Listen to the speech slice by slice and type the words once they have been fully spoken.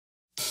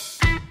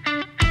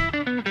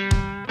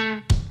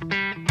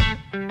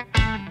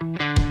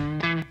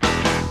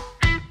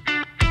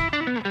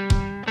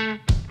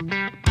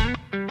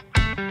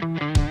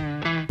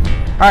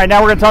right,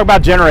 now we're going to talk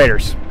about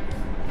generators.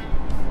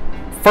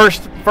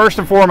 First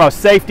and foremost,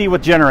 safety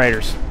with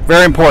generators.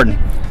 Very important.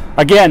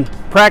 Again,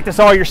 practice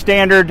all your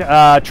standard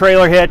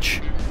trailer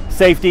hitch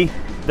safety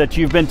that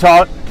you've been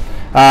taught.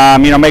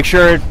 You know, make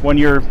sure when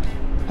you're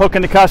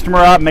hooking the customer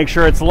up, make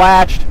sure it's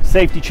latched,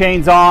 safety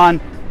chains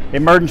on,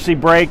 emergency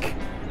brake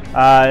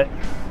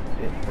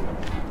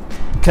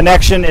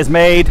connection is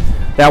made.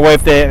 That way,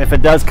 if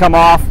it does come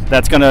off,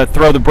 that's going to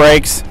throw the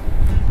brakes.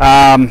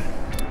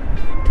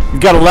 You've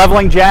got a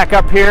leveling jack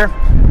up here.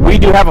 We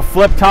do have a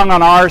flip tongue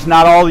on ours.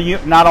 Not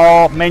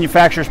all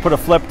manufacturers put a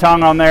flip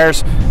tongue on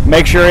theirs.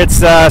 Make sure it's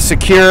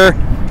secure.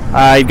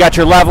 You've got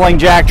your leveling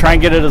jack. Try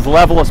and get it as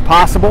level as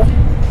possible.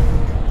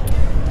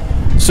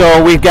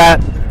 So we've got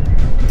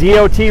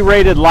DOT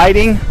rated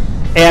lighting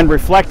and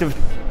reflective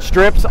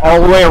strips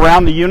all the way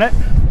around the unit.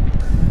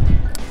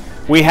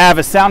 We have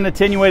a sound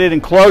attenuated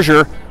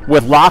enclosure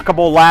with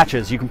lockable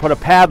latches. You can put a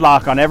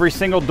padlock on every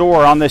single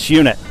door on this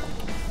unit.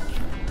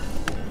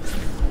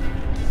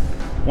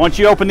 Once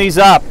you open these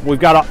up, we've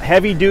got a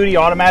heavy duty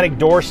automatic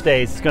door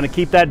stays. It's going to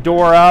keep that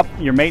door up.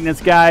 Your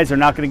maintenance guys are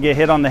not going to get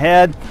hit on the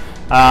head.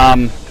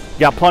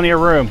 Got plenty of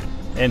room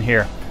in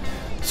here.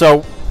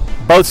 So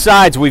both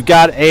sides, we've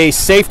got a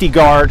safety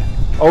guard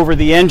over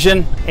the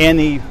engine and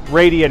the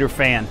radiator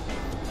fan.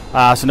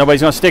 So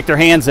nobody's going to stick their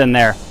hands in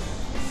there.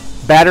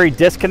 Battery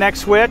disconnect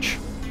switch.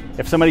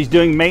 If somebody's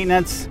doing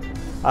maintenance,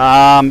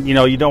 you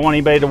know, you don't want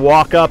anybody to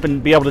walk up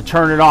and be able to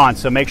turn it on.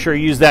 So make sure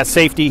you use that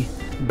safety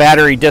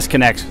battery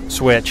disconnect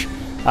switch.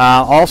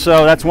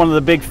 Also, that's one of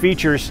the big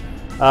features.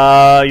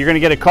 You're going to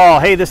get a call,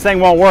 hey, this thing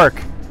won't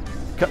work.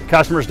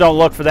 Customers don't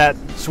look for that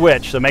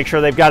switch, so make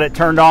sure they've got it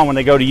turned on when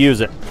they go to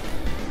use it.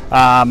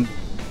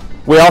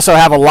 We also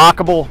have a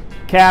lockable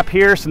cap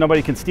here so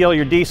nobody can steal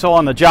your diesel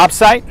on the job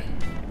site.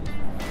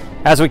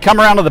 As we come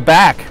around to the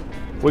back,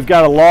 we've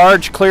got a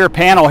large clear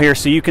panel here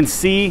so you can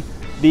see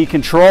the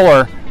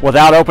controller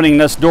without opening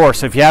this door.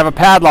 So if you have a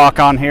padlock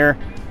on here,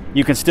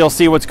 you can still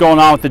see what's going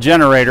on with the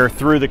generator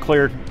through the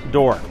clear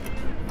door.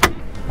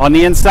 On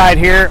the inside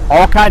here,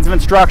 all kinds of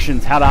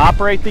instructions, how to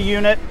operate the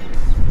unit,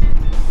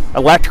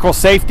 electrical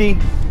safety,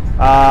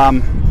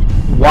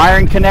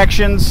 wiring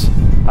connections,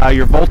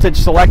 your voltage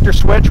selector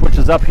switch, which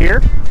is up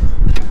here.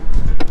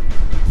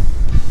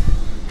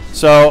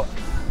 So,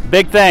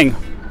 big thing,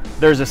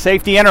 there's a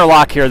safety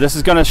interlock here. This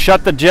is going to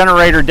shut the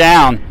generator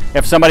down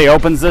if somebody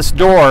opens this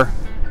door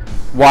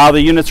while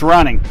the unit's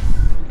running.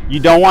 You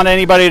don't want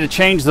anybody to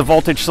change the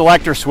voltage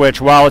selector switch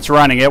while it's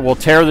running. It will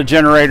tear the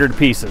generator to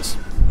pieces.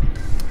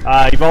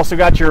 You've also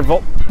got your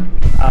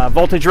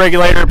voltage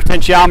regulator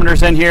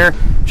potentiometers in here.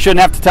 Shouldn't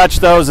have to touch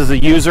those as a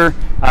user.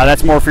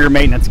 That's more for your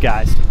maintenance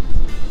guys.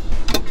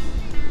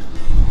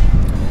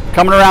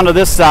 Coming around to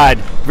this side,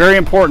 very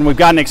important, we've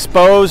got an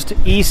exposed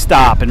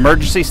e-stop,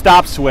 emergency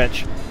stop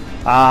switch.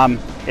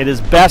 It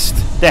is best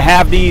to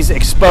have these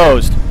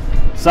exposed.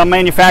 Some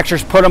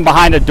manufacturers put them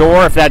behind a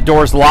door. If that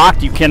door is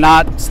locked, you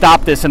cannot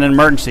stop this in an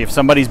emergency. If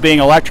somebody's being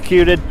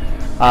electrocuted,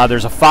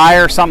 there's a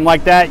fire, something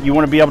like that, you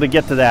want to be able to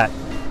get to that.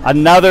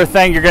 Another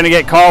thing you're going to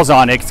get calls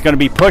on, it's going to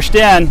be pushed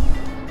in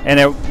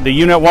and the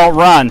unit won't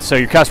run. So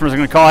your customers are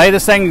going to call, hey,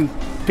 this thing,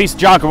 piece of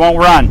junk, it won't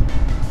run.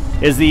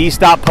 Is the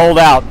e-stop pulled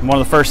out? One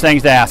of the first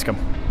things to ask them.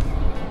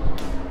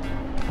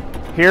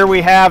 Here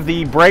we have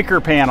the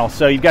breaker panel.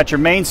 So you've got your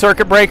main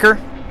circuit breaker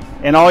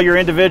and all your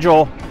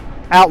individual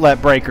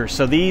outlet breakers.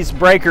 So these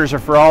breakers are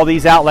for all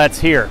these outlets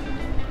here.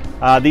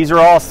 These are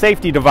all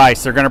safety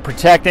devices. They're going to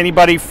protect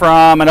anybody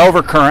from an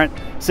overcurrent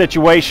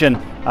situation,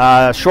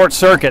 short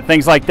circuit,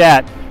 things like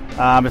that.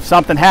 If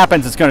something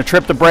happens, it's going to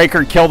trip the breaker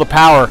and kill the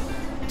power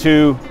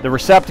to the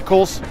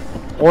receptacles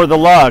or the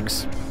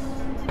lugs.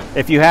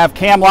 If you have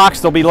cam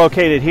locks, they'll be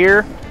located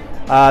here.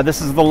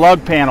 This is the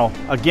lug panel.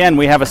 Again,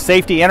 we have a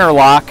safety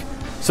interlock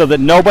so that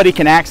nobody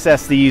can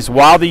access these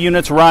while the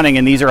unit's running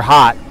and these are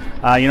hot.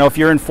 You know, if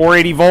you're in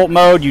 480 volt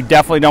mode, you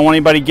definitely don't want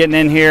anybody getting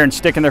in here and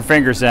sticking their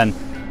fingers in.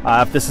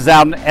 If this is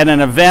out at an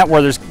event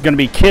where there's going to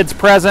be kids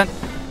present,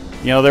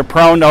 you know, they're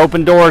prone to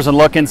open doors and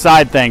look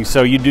inside things.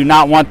 So you do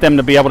not want them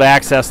to be able to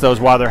access those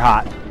while they're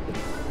hot.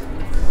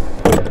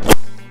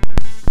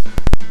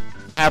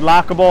 Add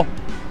lockable,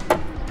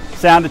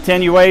 sound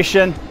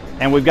attenuation,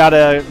 and we've got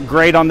a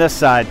grate on this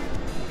side.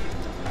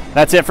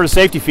 That's it for the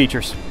safety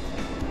features.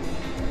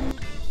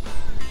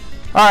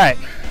 All right,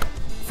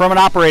 from an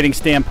operating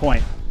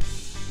standpoint,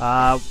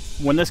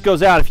 when this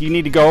goes out, if you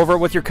need to go over it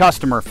with your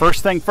customer,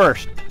 first thing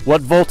first,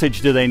 what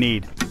voltage do they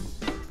need?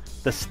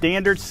 The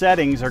standard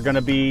settings are going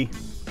to be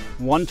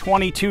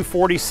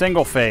 120/240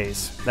 single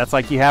phase. That's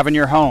like you have in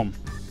your home.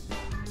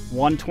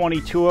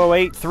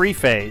 120/208 three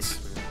phase.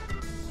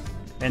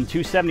 And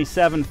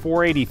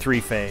 277/480 three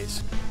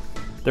phase.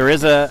 There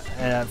is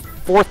a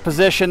fourth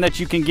position that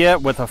you can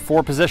get with a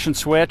 4-position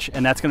switch,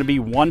 and that's going to be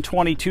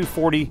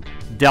 120/240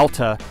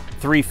 delta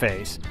three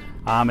phase.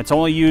 It's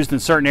only used in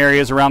certain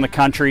areas around the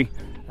country.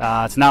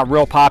 It's not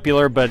real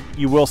popular, but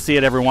you will see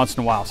it every once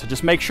in a while. So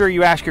just make sure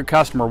you ask your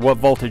customer what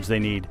voltage they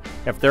need.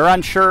 If they're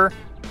unsure,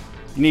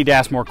 you need to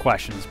ask more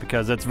questions,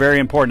 because it's very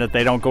important that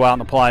they don't go out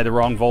and apply the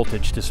wrong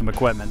voltage to some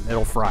equipment.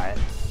 It'll fry it.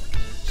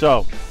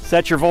 So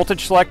set your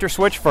voltage selector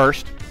switch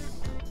first.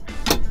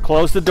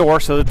 Close the door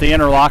so that the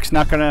interlock's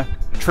not going to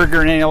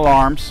trigger any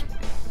alarms.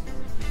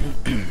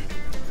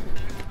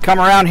 Come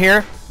around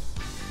here,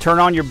 turn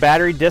on your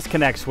battery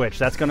disconnect switch.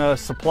 That's going to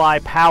supply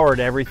power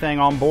to everything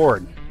on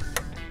board.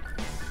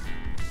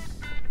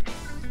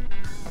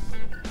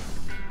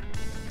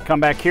 Come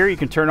back here, you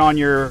can turn on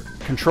your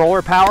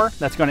controller power.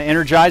 That's going to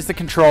energize the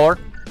controller.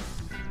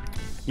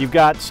 You've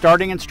got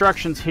starting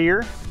instructions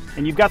here,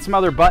 and you've got some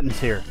other buttons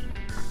here.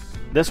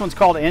 This one's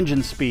called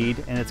engine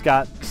speed, and it's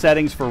got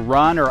settings for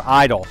run or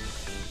idle.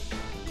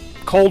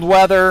 Cold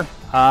weather,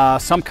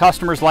 some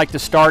customers like to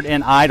start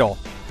in idle.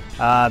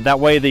 That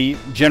way the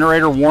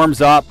generator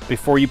warms up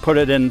before you put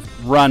it in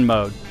run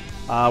mode.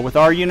 With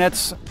our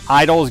units,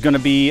 idle is going to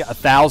be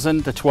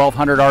 1,000 to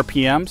 1,200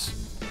 RPMs.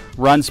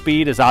 Run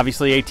speed is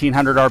obviously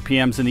 1,800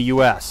 RPMs in the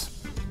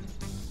US,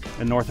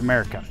 in North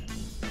America.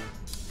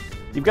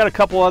 You've got a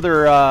couple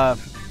other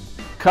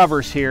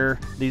covers here.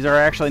 These are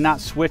actually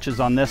not switches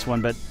on this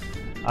one, but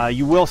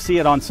you will see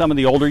it on some of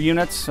the older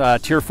units,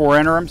 Tier 4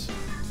 interims,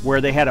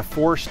 where they had a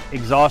forced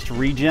exhaust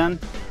regen.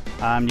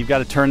 You've got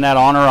to turn that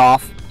on or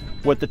off.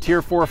 With the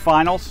Tier 4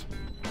 finals,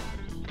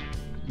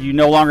 you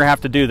no longer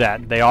have to do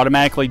that. They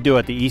automatically do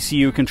it. The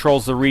ECU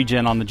controls the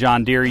regen on the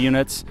John Deere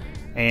units,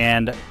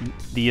 and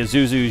the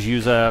Isuzus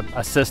use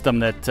a system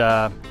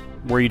that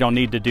where you don't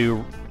need to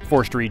do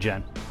forced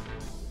regen.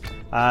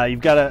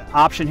 You've got an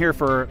option here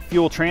for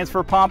fuel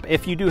transfer pump.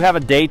 If you do have a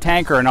day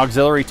tank or an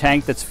auxiliary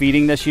tank that's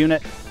feeding this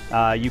unit,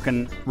 you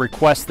can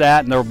request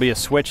that, and there will be a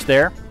switch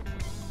there.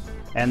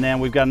 And then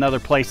we've got another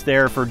place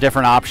there for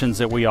different options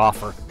that we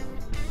offer.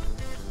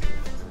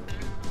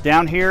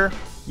 Down here,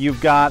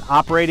 you've got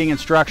operating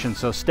instructions.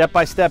 So step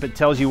by step, it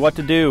tells you what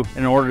to do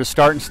in order to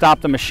start and stop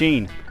the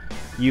machine.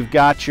 You've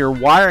got your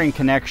wiring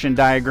connection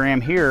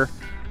diagram here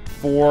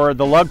for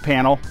the lug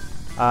panel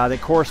that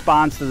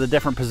corresponds to the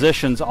different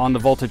positions on the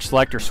voltage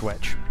selector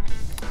switch.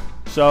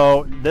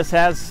 So this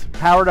has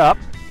powered up.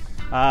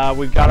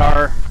 We've got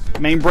our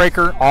main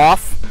breaker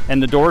off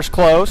and the doors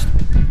closed.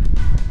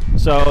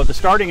 So the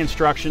starting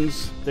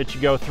instructions that you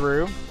go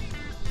through.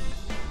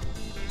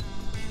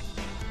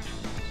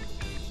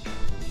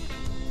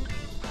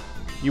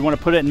 You want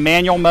to put it in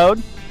manual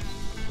mode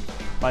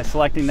by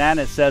selecting that, and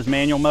it says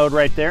manual mode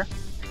right there.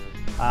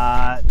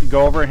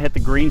 Go over and hit the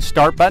green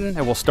start button.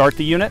 It will start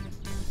the unit.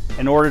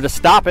 In order to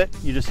stop it,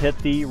 you just hit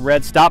the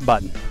red stop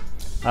button.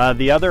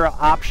 The other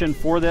option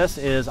for this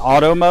is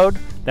auto mode.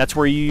 That's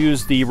where you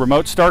use the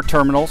remote start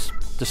terminals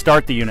to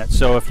start the unit.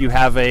 So if you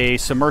have a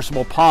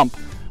submersible pump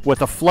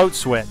with a float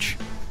switch,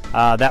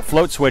 that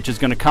float switch is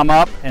going to come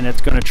up and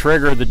it's going to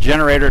trigger the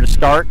generator to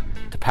start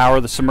to power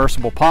the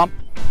submersible pump.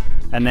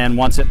 And then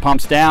once it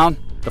pumps down,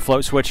 the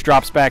float switch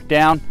drops back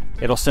down,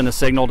 it'll send a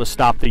signal to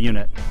stop the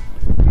unit.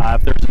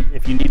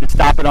 If you need to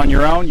stop it on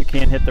your own, you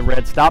can't hit the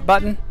red stop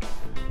button,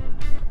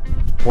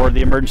 or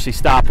the emergency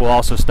stop will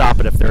also stop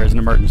it if there is an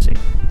emergency.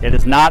 It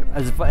is not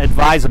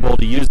advisable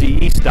to use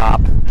the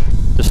e-stop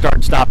to start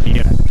and stop the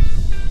unit.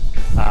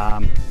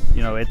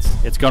 You know,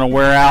 it's going to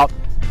wear out.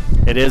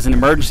 It is an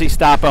emergency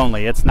stop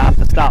only. It's not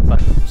the stop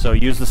button, so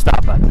use the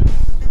stop button.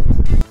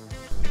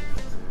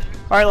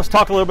 All right, let's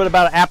talk a little bit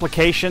about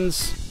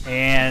applications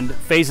and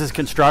phases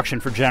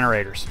construction for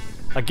generators.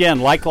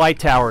 Again, like light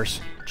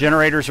towers,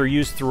 generators are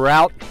used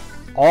throughout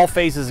all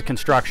phases of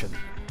construction.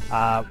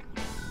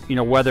 You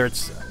know, whether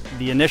it's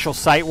the initial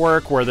site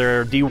work where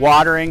they're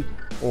dewatering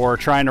or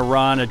trying to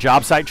run a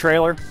job site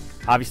trailer,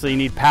 obviously you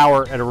need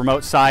power at a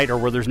remote site or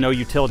where there's no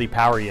utility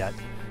power yet.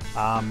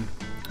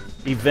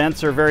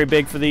 Events are very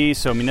big for these,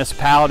 so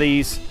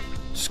municipalities,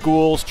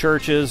 schools,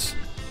 churches,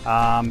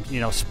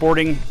 you know,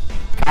 sporting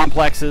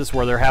complexes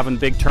where they're having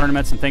big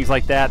tournaments and things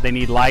like that, they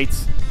need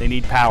lights, they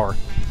need power.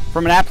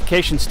 From an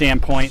application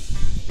standpoint,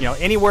 you know,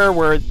 anywhere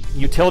where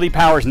utility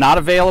power is not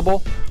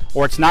available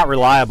or it's not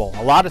reliable.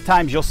 A lot of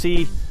times you'll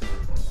see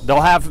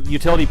they'll have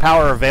utility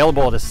power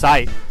available at a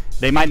site.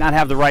 They might not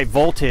have the right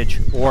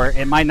voltage, or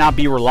it might not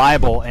be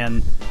reliable.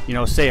 And you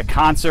know, say a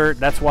concert,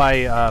 that's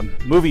why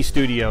movie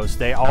studios,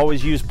 they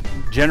always use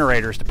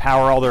generators to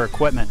power all their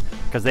equipment,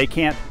 because they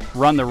can't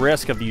run the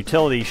risk of the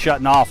utility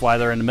shutting off while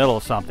they're in the middle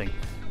of something.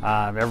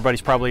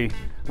 Everybody's probably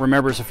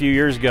remembers a few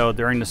years ago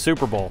during the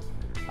Super Bowl,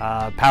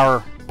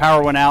 power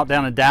went out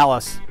down in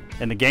Dallas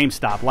and the game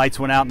stopped. Lights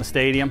went out in the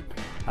stadium.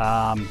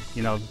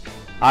 You know,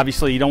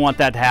 obviously you don't want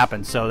that to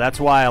happen, so that's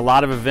why a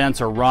lot of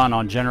events are run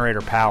on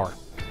generator power.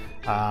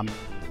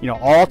 You know,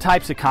 all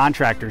types of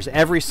contractors,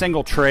 every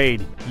single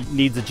trade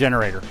needs a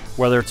generator,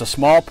 whether it's a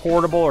small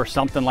portable or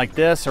something like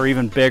this, or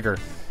even bigger.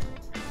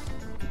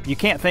 You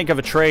can't think of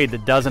a trade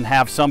that doesn't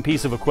have some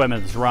piece of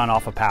equipment that's run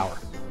off of power.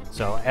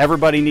 So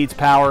everybody needs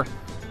power.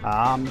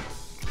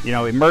 You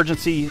know,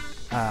 emergency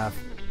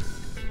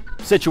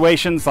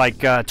situations like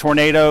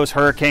tornadoes,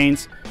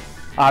 hurricanes,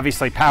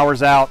 obviously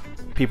power's out,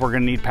 people are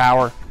going to need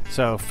power.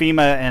 So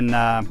FEMA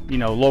and you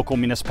know, local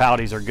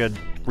municipalities are good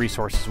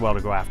resources as well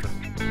to go after.